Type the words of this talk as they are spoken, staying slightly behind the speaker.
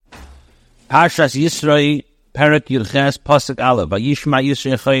Parshas Yisro, Perek Yilches, Pasuk Aleph. Vayishma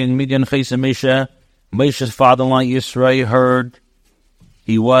Yisro Chayin Midyan Chesa Mesha. Mesha's father-in-law Yisro heard.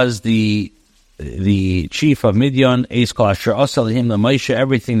 He was the chief of Midyan. Eis Kol Asher Asa Lehim LeMoshe.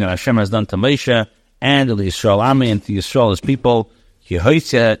 Everything that Hashem has done to Moshe and to Yisrael Ami and to Yisrael his people.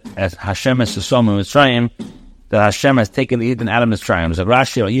 Yehoitzeh as Hashem has Sassom in Mitzrayim. That Hashem has taken the Eden out of Mitzrayim. So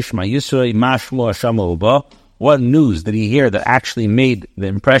Rashi Vayishma Yisro Mashmo Hashem Uba. What news did he hear that actually made the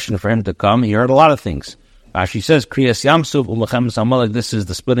impression for him to come? He heard a lot of things. Rashi says, Kriyas Yamsuf U'Lechem Amalek. This is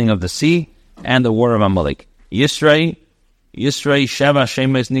the splitting of the sea and the war of Amalek. Yisro, Sheva,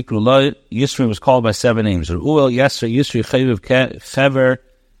 Shemes, Nikru. Yisro was called by 7 names. Reuel, Yisro, Chaviv, Chever,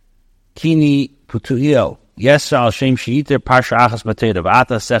 Kini, Putuiel. Yisro, Al Shem Sheiter, Parsha Achas Mateda,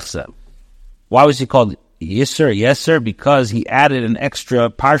 V'ata Sechse. Why was he called Yisro? Because he added an extra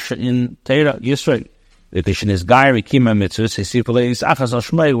Parsha in Teira, Yisro. When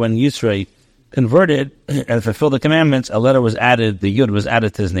Yisro converted and fulfilled the commandments, a letter was added, the Yud was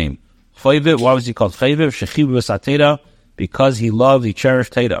added to his name. Choyviv, why was he called Choyviv? Because he loved, he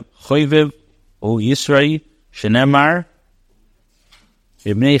cherished Teda. Choyviv, O Yisro, Shenemar,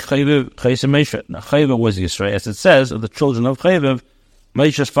 Ibnei Choyviv, Chayse Mesha. Now Choyviv was Yisro, as it says, of the children of Choyviv,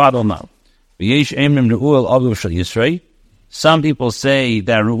 Mesha's father-in-law. V'yesh Emrim Reuel Aviv Shel Yisro. Some people say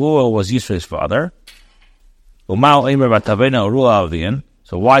that Reuel was Yisro's father. So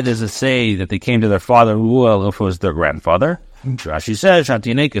why does it say that they came to their father Reuel if it was their grandfather? Rashi says,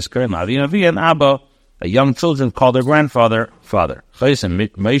 the young children call their grandfather father.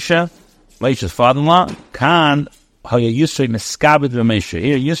 Mesha's father-in-law, here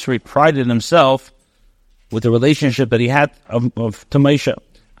Yisro prided himself with the relationship that he had to Mesha.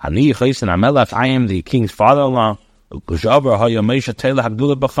 I am the king's father-in-law.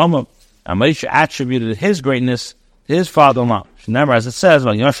 And Moshe attributed his greatness to his father-in-law. Remember, as it says,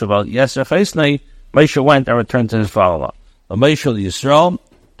 Moshe went and returned to his father-in-law. The Moshe of Yisrael,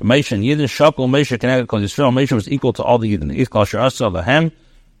 the Moshe and Yidden, Shakul, Moshe connected to Yisrael. Moshe was equal to all the Yidden.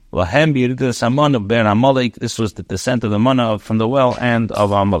 This was the descent of the manna from the well and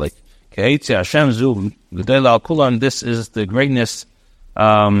of Amalek. This is the greatness.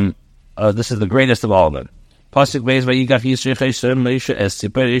 This is the greatest of all of them. Pasuk Beis Vayigach Yisro Chayser Moshe as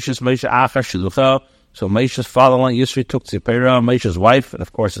Tzipora Ishes Moshe Achar Shilucha. So Moshe's father-in-law Yisro took Tzipora, Moshe's wife, and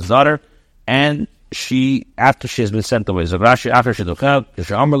of course his daughter, and she, after she has been sent away. So Rashi Achar Shilucha,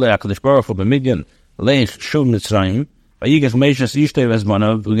 Kisha Amrle HaKadosh Baruch Hu B'Midyan Leich Shul Mitzrayim Vayigach Moshe's Yishtei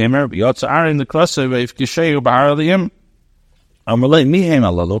Vezmanav V'Gemer V'Yotza Arin the Klasa V'If Kishayu B'Har Aliyim Amrle Mihem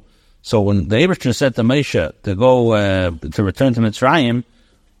Alalu. So when the Ebershter said to Moshe to go to return to Mitzrayim,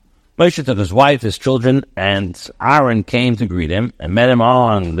 Moshe took his wife, his children, and Aaron came to greet him and met him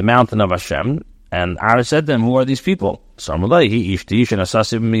on the mountain of Hashem. And Aaron said to him, who are these people? So Moshe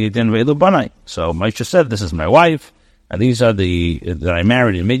said, this is my wife, and these are that I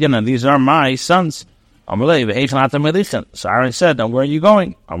married in Midian, and these are my sons. So Aaron said, now where are you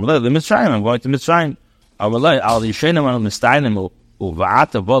going? I'm going to Mitzrayim.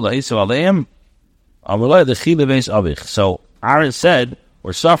 So Aaron said,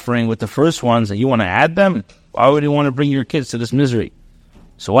 we're suffering with the first ones, and you want to add them? Why would you want to bring your kids to this misery?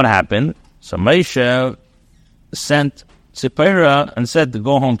 So what happened? So Moshe sent Tzipora and said to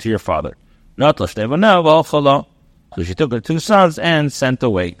go home to your father. So she took her 2 sons and sent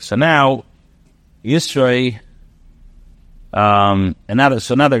away. So now Yisro,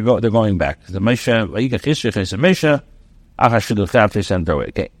 they're going back. The Moshe, sent her away.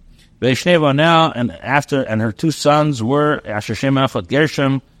 Okay. Now, and her 2 sons were Asher Shem Echad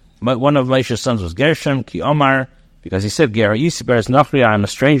Gershom. But one of Moshe's sons was Gershom, Ki Omar, because he said, Ger Yisiber is Nachri, I am a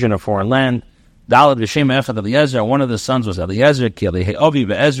stranger in a foreign land. Dalad V'Shem Echad Eliezer, one of the sons was Eliezer, Ki Elihei Ovi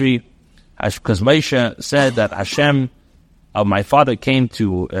Be'ezri, because Moshe said that Hashem of my father came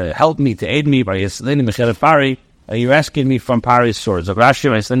to help me, to aid me by Yisleni Mecheret Pari, and you're asking me from Pari's sword. So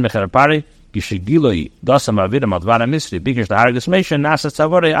Rashi, Yisleni Mecheret Pari, Gishigiloi, Dasam Aviram Advara Misri, Bikish the Haragas Meshon, Nasa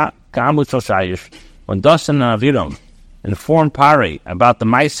Tzavore, Ka'amut Shoshayish. When Dasan and Aviram informed Pari about the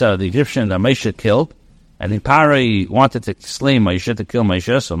Maisa, the Egyptian that Moshe killed, and the Pari wanted to slay Moshe, to kill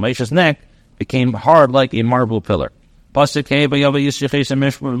Moshe, so Moshe's neck became hard like a marble pillar. Pasuk Hey Bayava Yisrich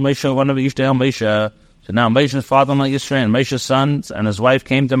Moshe, one of Yisrael Moshe. So now Moshe's father-in-law Yisrael and Moshe's sons and his wife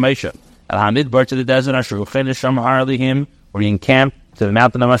came to Moshe. Al-Hamidbar to the desert, Asher Uchedesh Sham Harlihim, where he encamped to the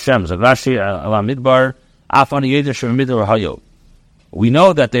mountain of Hashem. So Rashi Al-Hamidbar, Afan Yeder Shem Midbar Hayo. We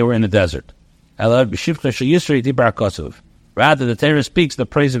know that they were in the desert. Rather, the Torah speaks the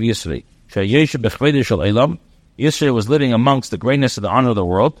praise of Yisro. Yisro was living amongst the greatness of the honor of the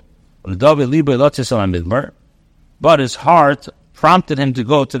world. But his heart prompted him to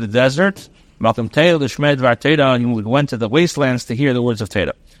go to the desert Malcolm Teda the Shmed Varteda, and he went to the wastelands to hear the words of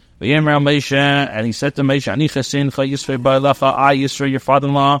Teda. And he said to Moshe, Ani chasincha Yisro ba'alecha, I Yisro, your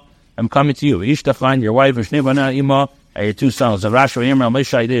father-in-law, am coming to you. Ishtachan, your wife, Shnei bana ima, and your two sons. Rashi Yemra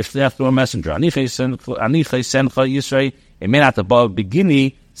Moshe, I did shliach through a messenger. Ani chasincha Yisro, it may not above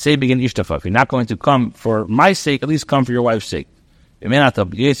beginning, say begin Ishtacha. If you're not going to come for my sake, at least come for your wife's sake. It may not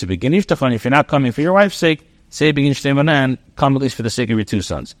begin Ishtacha. If you're not coming for your wife's sake, say begin Shnei bana, and come at least for the sake of your two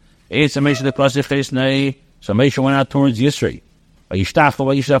sons. So Moshe went out towards Yisro.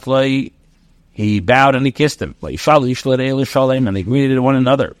 He bowed and he kissed him. And they greeted one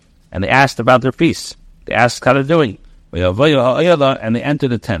another. And they asked about their peace. They asked how they're doing. And they entered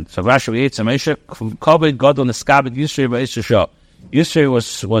the tent. So Rashi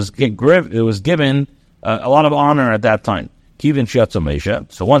Yisro was given a lot of honor at that time.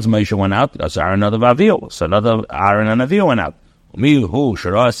 So once Moshe went out, so another Aaron and Avihu went out.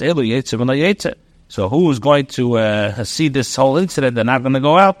 So who was going to see this whole incident? They're not going to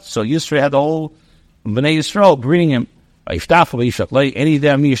go out. So Yisro had the whole Bnei Yisrael greeting him.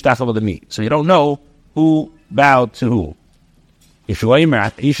 So you don't know who bowed to who.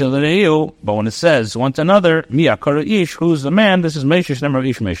 But when it says one to another, who's the man? This is Moshe, number of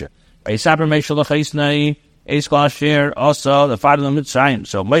Ish Moshe. Also the father of Mitzrayim.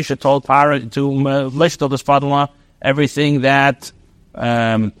 So Moshe told his father-in-law everything that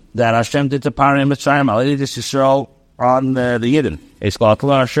Hashem did to Parah and Mitzrayim, Yisrael on the Yidden.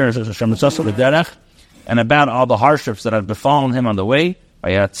 And about all the hardships that had befallen him on the way.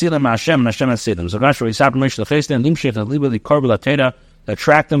 Hashem has saved him. So to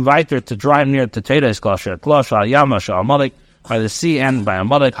attract them weiter, to drive near to Teda, by the sea and by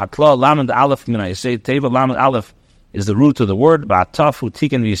Amalek. Teva Aleph is the root of the word.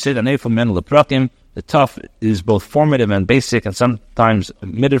 The tough is both formative and basic, and sometimes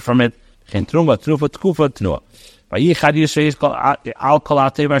omitted from it.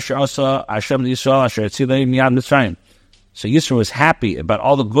 So Yisro was happy about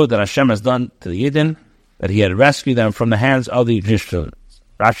all the good that Hashem has done to the Yidden, that He had rescued them from the hands of the Egyptians.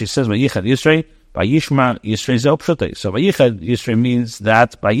 Rashi says, "Vayichad Yisro, Vayishma Yisro Zeh Pshutai." So Vayichad Yisro means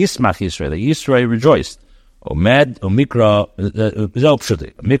that by Yismach Yisro, the Yisro rejoiced. Omed Omikra Zeh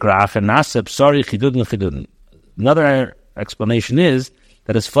Pshutai. Mikra Acher Naseb Sorry Chidudin Chidudin. Another explanation is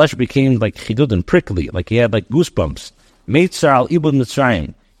that his flesh became like chidudin, prickly, like he had like goosebumps. Meitzar al ibud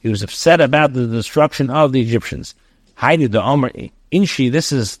Mitzrayim. He was upset about the destruction of the Egyptians. Haidi the Omer Inshi.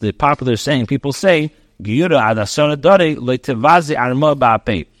 This is the popular saying. People say, "Giyura adasona dore leitevazi arma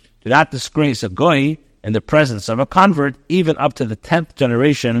ba'apei." Do not disgrace a goy in the presence of a convert, even up to the 10th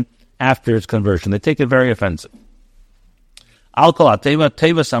generation after its conversion. They take it very offensive. Al kol ateva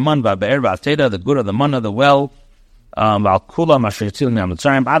teva saman ba'be'er ba'ateda, the good of the manna, the well. In other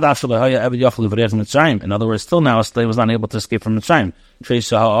words, still now a slave was not able to escape from Mitzrayim.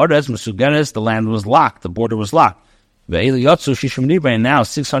 The land was locked, the border was locked. And now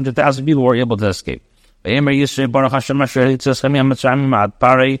 600,000 people were able to escape. So Yisro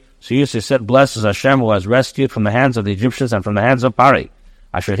said, "Blessed is Hashem who has rescued from the hands of the Egyptians and from the hands of Parah.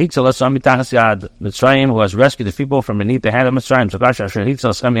 Mitzrayim, who has rescued the people from beneath the hand of Mitzrayim.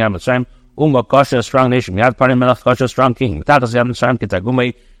 Kasha, a strong nation. Yad Parim Melech Kasha, a strong king. As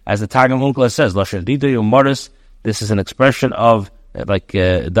the Targum Unkla says, this is an expression of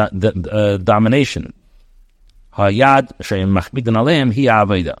domination.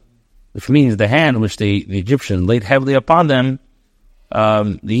 Which means the hand which the Egyptian laid heavily upon them,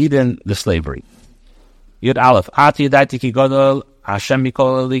 the Eden, the slavery. Yud Aleph.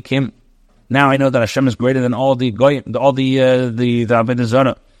 Now I know that Hashem is greater than all the Avodah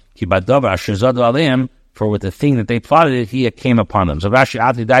Zarah. For with the thing that they plotted, He came upon them. So Rashi,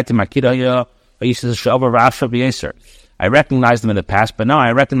 I recognized them in the past, but now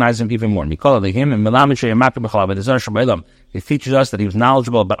I recognize them even more. He teaches us that He was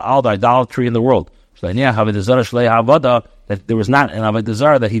knowledgeable about all the idolatry in the world. That there was not an Avodah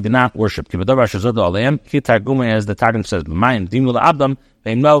Zarah that He did not worship. As the Targum says,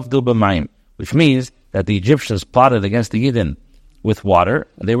 which means that the Egyptians plotted against the Yidden with water,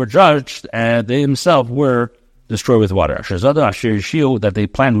 they were judged, and they themselves were destroyed with water. That they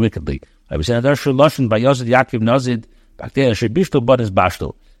planned wickedly. The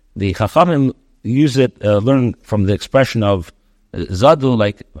Chachamim use it, learn from the expression of Zadu,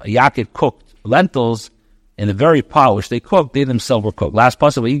 like Yaakov cooked lentils in the very pot which they cooked, they themselves were cooked. Last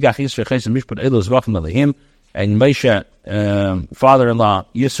possible, and Moshe, father-in-law,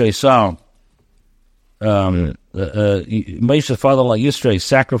 Yisro saw Moshe's father-in-law Yisro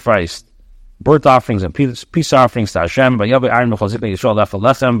sacrificed burnt offerings and peace offerings to Hashem.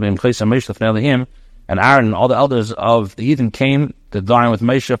 And Aaron and all the elders of the heathen came to dine with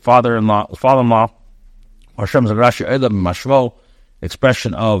Moshe, father-in-law, Hashem Rashi Mashvo,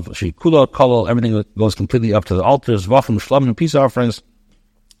 expression of Shikula, Kolol, everything that goes completely up to the altars, Vachim, Shlom, and peace offerings.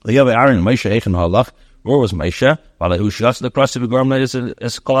 Where was Moshe?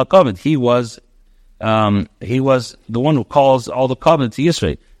 He was the one who calls all the covenant to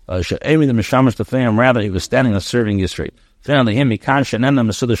Yisro. Rather, he was standing and serving Yisro.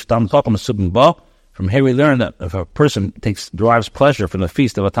 From here we learn that if a person derives pleasure from the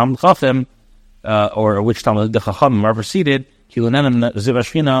feast of a Talmid Chacham, or which Talmid Chacham are preceded,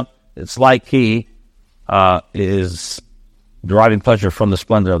 it's like he is deriving pleasure from the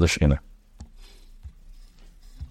splendor of the Shekhinah.